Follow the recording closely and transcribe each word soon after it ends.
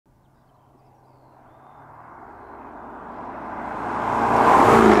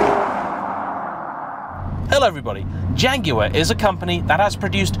Hello everybody, Jaguar is a company that has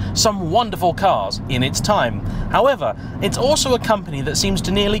produced some wonderful cars in its time. However, it's also a company that seems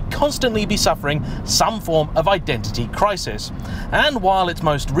to nearly constantly be suffering some form of identity crisis. And while its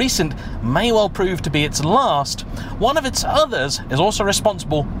most recent may well prove to be its last, one of its others is also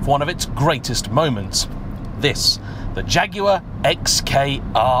responsible for one of its greatest moments. This, the Jaguar XKR-S.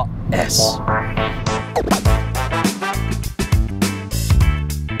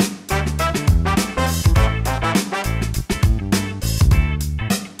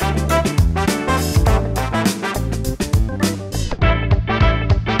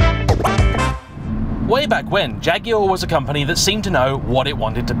 Way back when, Jaguar was a company that seemed to know what it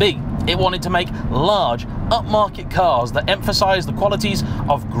wanted to be. It wanted to make large, upmarket cars that emphasized the qualities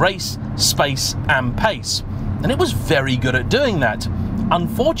of grace, space, and pace. And it was very good at doing that.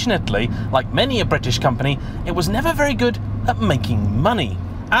 Unfortunately, like many a British company, it was never very good at making money.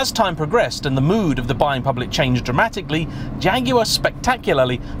 As time progressed and the mood of the buying public changed dramatically, Jaguar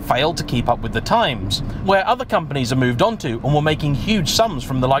spectacularly failed to keep up with the times. Where other companies have moved on to and were making huge sums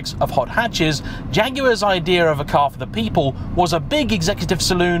from the likes of hot hatches, Jaguar's idea of a car for the people was a big executive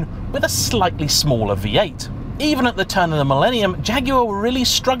saloon with a slightly smaller V8. Even at the turn of the millennium, Jaguar were really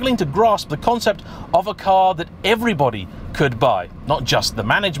struggling to grasp the concept of a car that everybody could buy, not just the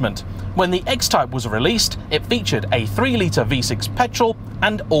management. When the X-Type was released, it featured a 3-litre V6 petrol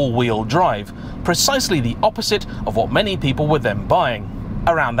and all-wheel drive, precisely the opposite of what many people were then buying.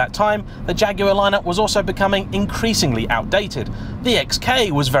 Around that time, the Jaguar lineup was also becoming increasingly outdated. The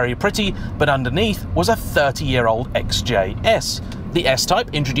XK was very pretty, but underneath was a 30-year-old XJS. The S-Type,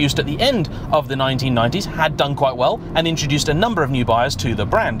 introduced at the end of the 1990s, had done quite well and introduced a number of new buyers to the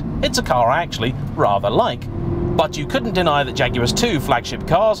brand. It's a car I actually rather like. But you couldn't deny that Jaguar's two flagship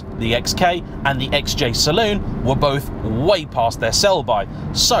cars, the XK and the XJ Saloon, were both way past their sell-by,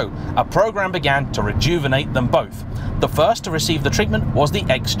 so a program began to rejuvenate them both. The first to receive the treatment was the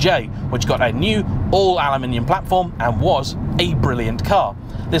XJ, which got a new all-aluminium platform and was a brilliant car.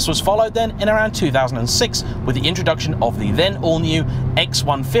 This was followed then in around 2006 with the introduction of the then all-new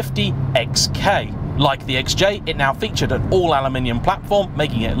X150 XK. Like the XJ, it now featured an all-aluminium platform,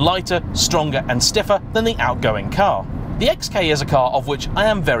 making it lighter, stronger and stiffer than the outgoing car. The XK is a car of which I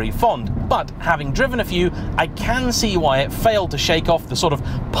am very fond, but having driven a few, I can see why it failed to shake off the sort of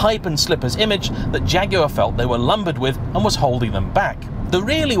pipe and slippers image that Jaguar felt they were lumbered with and was holding them back. The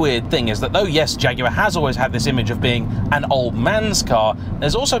really weird thing is that though yes, Jaguar has always had this image of being an old man's car,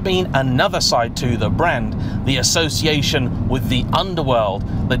 there's also been another side to the brand, the association with the underworld.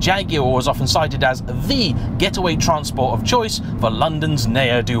 The Jaguar was often cited as the getaway transport of choice for London's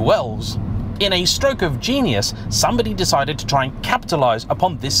ne'er-do-wells. In a stroke of genius, somebody decided to try and capitalize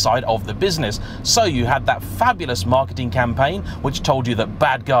upon this side of the business. So you had that fabulous marketing campaign which told you that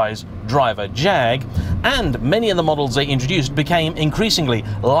bad guys drive a Jag, and many of the models they introduced became increasingly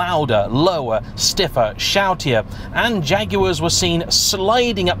louder, lower, stiffer, shoutier, and Jaguars were seen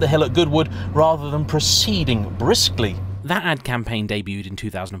sliding up the hill at Goodwood rather than proceeding briskly. That ad campaign debuted in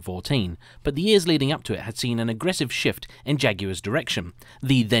 2014, but the years leading up to it had seen an aggressive shift in Jaguar's direction.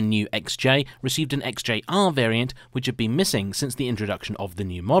 The then new XJ received an XJR variant which had been missing since the introduction of the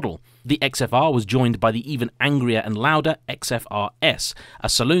new model. The XFR was joined by the even angrier and louder XFR-S, a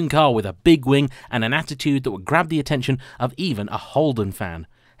saloon car with a big wing and an attitude that would grab the attention of even a Holden fan.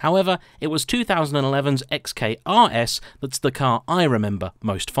 However, it was 2011's XKR-S that's the car I remember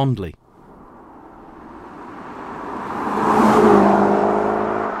most fondly.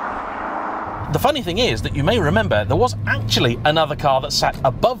 The funny thing is that you may remember there was actually another car that sat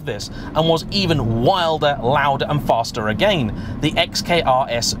above this and was even wilder, louder and faster again, the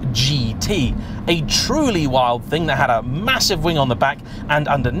XKR-S GT, a truly wild thing that had a massive wing on the back and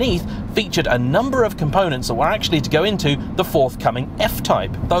underneath featured a number of components that were actually to go into the forthcoming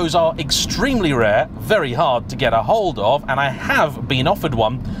F-Type. Those are extremely rare, very hard to get a hold of, and I have been offered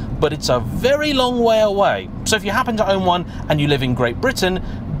one, but it's a very long way away. So if you happen to own one and you live in Great Britain,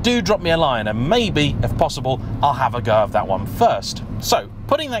 do drop me a line and maybe, if possible, I'll have a go of that one first. So,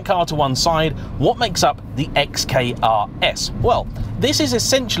 putting that car to one side, what makes up the XKR-S? Well, this is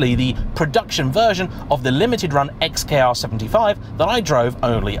essentially the production version of the limited run XKR-75 that I drove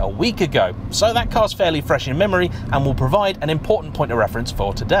only a week ago. So that car's fairly fresh in memory and will provide an important point of reference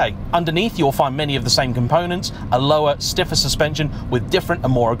for today. Underneath you'll find many of the same components, a lower, stiffer suspension with different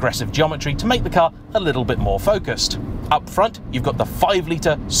and more aggressive geometry to make the car a little bit more focused. Up front, you've got the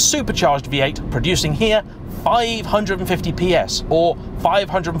 5-litre supercharged V8 producing here 550 PS or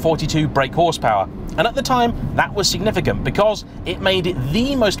 542 brake horsepower. And at the time, that was significant because it made it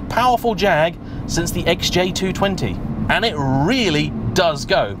the most powerful Jag since the XJ220. And it really does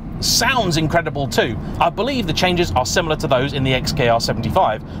go. sounds incredible too. I believe the changes are similar to those in the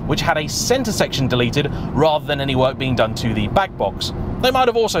XKR-75, which had a centre section deleted rather than any work being done to the back box. They might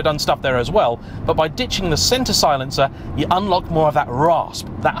have also done stuff there as well, but by ditching the centre silencer, you unlock more of that rasp,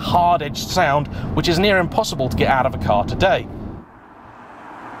 that hard-edged sound, which is near impossible to get out of a car today.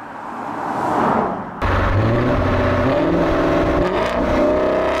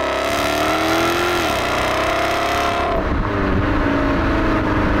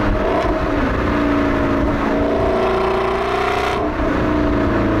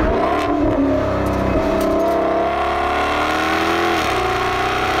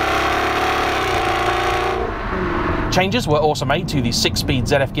 Changes were also made to the 6-speed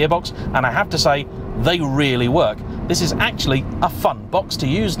ZF gearbox, and I have to say, they really work. This is actually a fun box to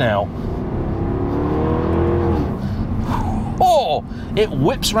use now. Oh, it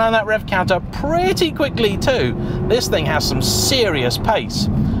whips around that rev counter pretty quickly too. This thing has some serious pace.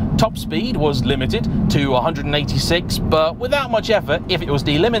 Top speed was limited to 186, but without much effort, if it was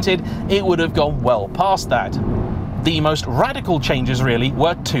delimited, it would have gone well past that. The most radical changes really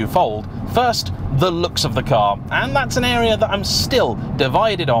were twofold. First, the looks of the car, and that's an area that I'm still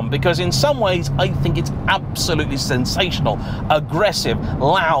divided on, because in some ways I think it's absolutely sensational, aggressive,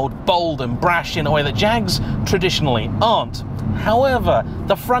 loud, bold and brash in a way that Jags traditionally aren't. However,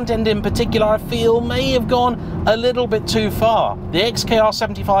 the front end in particular I feel may have gone a little bit too far. The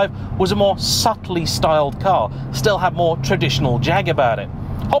XKR-75 was a more subtly styled car, still had more traditional Jag about it.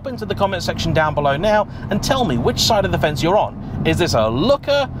 Hop into the comment section down below now and tell me which side of the fence you're on. Is this a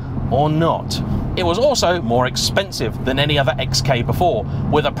looker or not? It was also more expensive than any other XK before,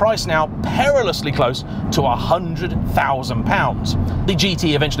 with a price now perilously close to £100,000. The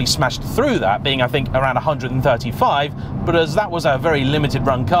GT eventually smashed through that, being I think around 135, but as that was a very limited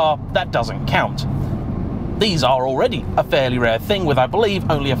run car, that doesn't count. These are already a fairly rare thing, with I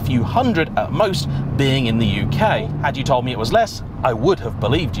believe only a few hundred at most being in the UK. Had you told me it was less, I would have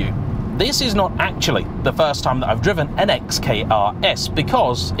believed you. This is not actually the first time that I've driven an XKR-S,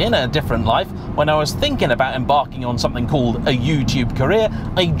 because in a different life, when I was thinking about embarking on something called a YouTube career,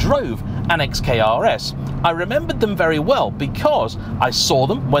 I drove an XKR-S. I remembered them very well because I saw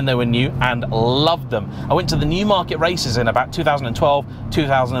them when they were new and loved them. I went to the Newmarket races in about 2012,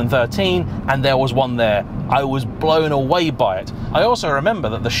 2013, and there was one there. I was blown away by it. I also remember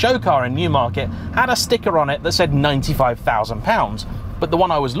that the show car in Newmarket had a sticker on it that said £95,000. But the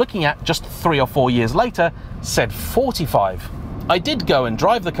one I was looking at just 3 or 4 years later said 45. I did go and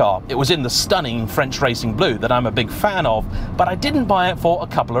drive the car. It was in the stunning French racing blue that I'm a big fan of, but I didn't buy it for a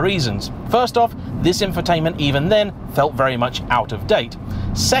couple of reasons. First off, this infotainment even then felt very much out of date.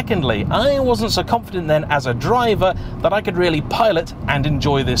 Secondly, I wasn't so confident then as a driver that I could really pilot and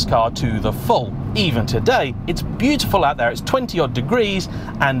enjoy this car to the full. Even today, it's beautiful out there, it's 20 odd degrees,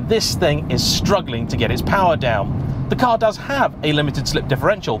 and this thing is struggling to get its power down. The car does have a limited slip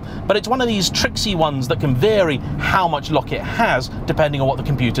differential, but it's one of these tricksy ones that can vary how much lock it has depending on what the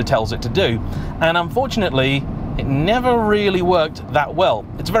computer tells it to do. And unfortunately, it never really worked that well.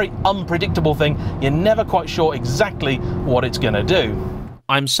 It's a very unpredictable thing. You're never quite sure exactly what it's going to do.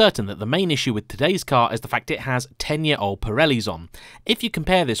 I'm certain that the main issue with today's car is the fact it has 10-year-old Pirellis on. If you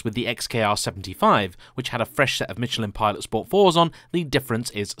compare this with the XKR-75, which had a fresh set of Michelin Pilot Sport 4s on, the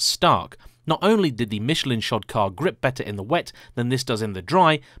difference is stark. Not only did the Michelin-shod car grip better in the wet than this does in the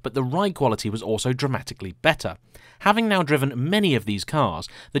dry, but the ride quality was also dramatically better. Having now driven many of these cars,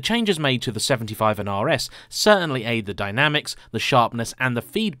 the changes made to the 75 and RS certainly aid the dynamics, the sharpness and the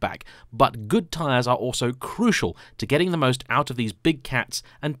feedback, but good tyres are also crucial to getting the most out of these big cats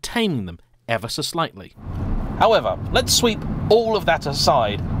and taming them ever so slightly. However, let's sweep all of that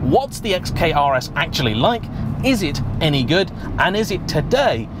aside. What's the XKR-S actually like? Is it any good? And is it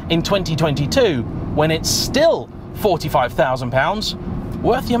today, in 2022, when it's still £45,000,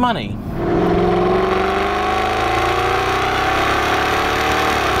 worth your money?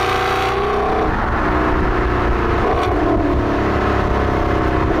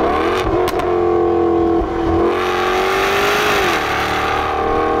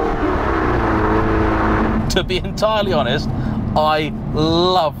 To be entirely honest, I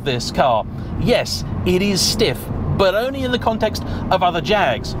love this car. Yes, it is stiff, but only in the context of other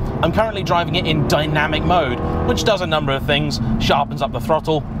Jags. I'm currently driving it in dynamic mode, which does a number of things. Sharpens up the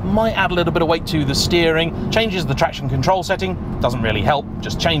throttle, might add a little bit of weight to the steering, changes the traction control setting, doesn't really help,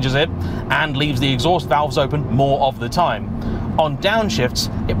 just changes it, and leaves the exhaust valves open more of the time. On downshifts,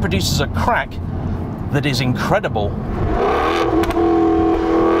 it produces a crack that is incredible.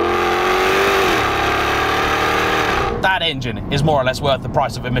 That that engine is more or less worth the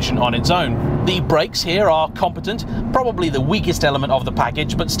price of admission on its own. The brakes here are competent, probably the weakest element of the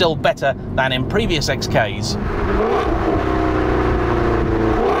package, but still better than in previous XKs.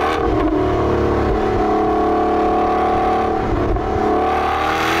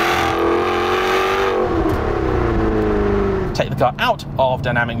 Take the car out of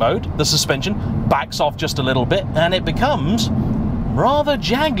dynamic mode, the suspension backs off just a little bit and it becomes rather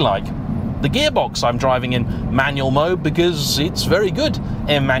Jag-like. The gearbox I'm driving in manual mode because it's very good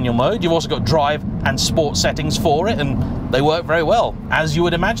in manual mode. You've also got drive and sport settings for it and they work very well, as you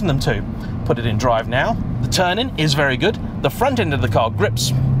would imagine them to. Put it in drive now. The turn-in is very good. The front end of the car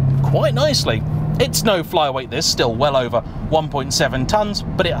grips quite nicely. It's no flyweight this, still well over 1.7 tons,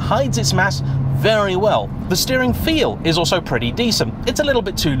 but it hides its mass very well. The steering feel is also pretty decent. It's a little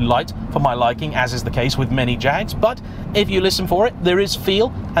bit too light for my liking, as is the case with many Jags, but if you listen for it, there is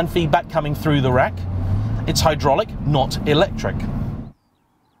feel and feedback coming through the rack. It's hydraulic, not electric.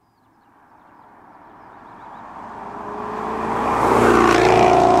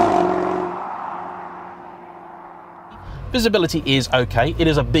 Visibility is okay. It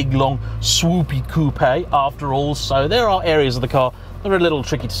is a big, long, swoopy coupe after all, so there are areas of the car that are a little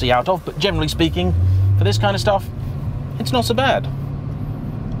tricky to see out of, but generally speaking, for this kind of stuff, it's not so bad.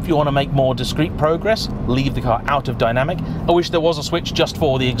 If you want to make more discreet progress, leave the car out of dynamic. I wish there was a switch just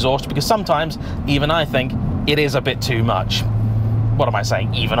for the exhaust, because sometimes, even I think, it is a bit too much. What am I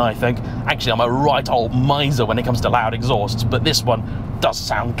saying, even I think? Actually, I'm a right old miser when it comes to loud exhausts, but this one does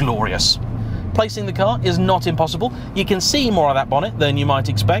sound glorious. Placing the car is not impossible. You can see more of that bonnet than you might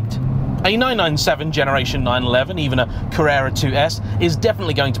expect. A 997 Generation 911, even a Carrera-S, is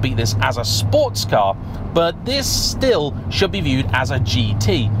definitely going to beat this as a sports car, but this still should be viewed as a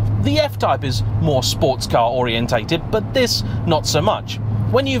GT. The F-Type is more sports car orientated, but this not so much.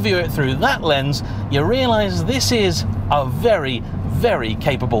 When you view it through that lens, you realise this is a very, very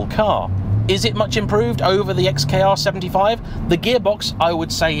capable car. Is it much improved over the XKR-75? The gearbox, I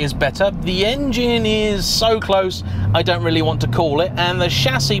would say, is better. The engine is so close, I don't really want to call it, and the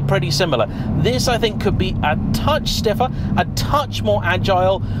chassis pretty similar. This, I think, could be a touch stiffer, a touch more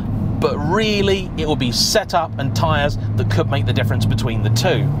agile, but really, it will be setup and tyres that could make the difference between the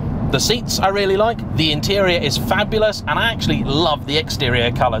two. The seats I really like, the interior is fabulous, and I actually love the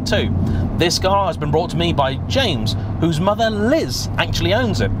exterior colour too. This car has been brought to me by James, whose mother Liz actually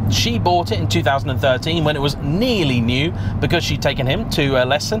owns it. She bought it in 2013 when it was nearly new because she'd taken him to a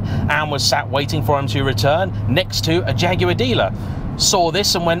lesson and was sat waiting for him to return next to a Jaguar dealer. Saw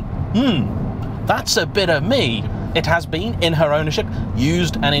this and went, that's a bit of me. It has been in her ownership,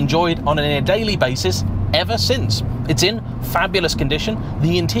 used and enjoyed on a daily basis ever since. It's in fabulous condition.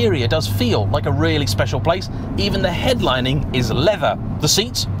 The interior does feel like a really special place. Even the headlining is leather. The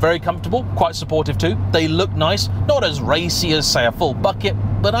seats, very comfortable, quite supportive too. They look nice, not as racy as, say, a full bucket,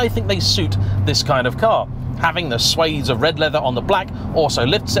 but I think they suit this kind of car. Having the swathes of red leather on the black also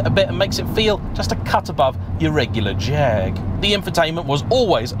lifts it a bit and makes it feel just a cut above your regular Jag. The infotainment was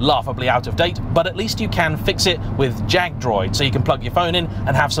always laughably out of date, but at least you can fix it with JagDroid, so you can plug your phone in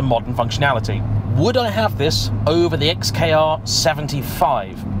and have some modern functionality. Would I have this over the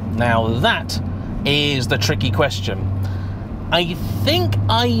XKR-75? Now that is the tricky question. I think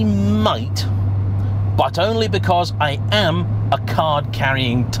I might, but only because I am a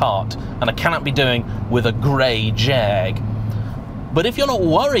card-carrying tart, and I cannot be doing with a grey Jag. But if you're not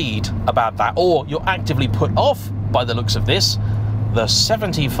worried about that, or you're actively put off by the looks of this, the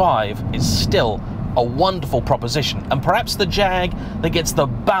 75 is still a wonderful proposition, and perhaps the Jag that gets the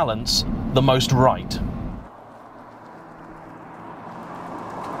balance the most right.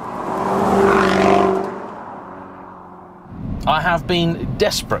 I have been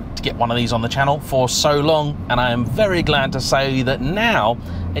desperate to get one of these on the channel for so long, and I am very glad to say that now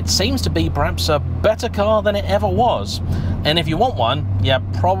it seems to be perhaps a better car than it ever was. And if you want one, you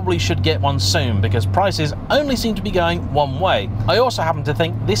probably should get one soon, because prices only seem to be going one way. I also happen to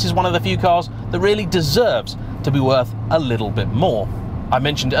think this is one of the few cars that really deserves to be worth a little bit more. I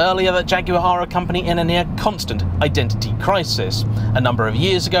mentioned earlier that Jaguar are a company in a near constant identity crisis. A number of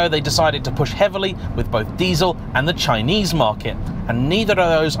years ago, they decided to push heavily with both diesel and the Chinese market, and neither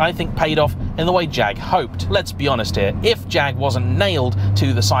of those, I think, paid off in the way Jag hoped. Let's be honest here, if Jag wasn't nailed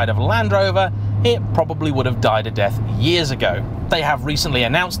to the side of Land Rover, it probably would have died a death years ago. They have recently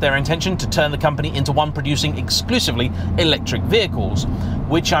announced their intention to turn the company into one producing exclusively electric vehicles,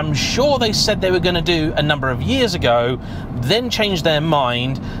 which I'm sure they said they were going to do a number of years ago, then changed their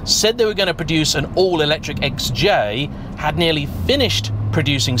mind, said they were going to produce an all-electric XJ, had nearly finished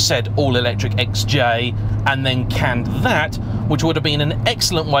producing said all-electric XJ and then canned that, which would have been an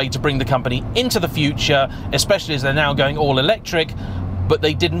excellent way to bring the company into the future, especially as they're now going all-electric, but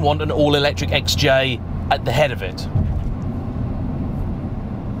they didn't want an all-electric XJ at the head of it.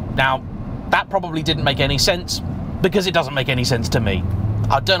 Now, that probably didn't make any sense, because it doesn't make any sense to me.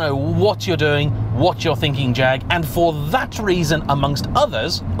 I don't know what you're doing, what you're thinking, Jag, and for that reason, amongst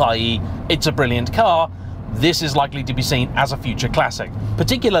others, i.e. it's a brilliant car, this is likely to be seen as a future classic.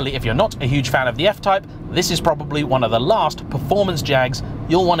 Particularly if you're not a huge fan of the F-Type, this is probably one of the last performance Jags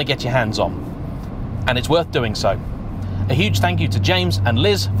you'll want to get your hands on. And it's worth doing so. A huge thank you to James and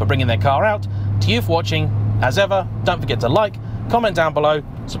Liz for bringing their car out, to you for watching. As ever, don't forget to like, comment down below,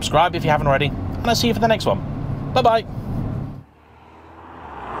 subscribe if you haven't already, and I'll see you for the next one. Bye bye.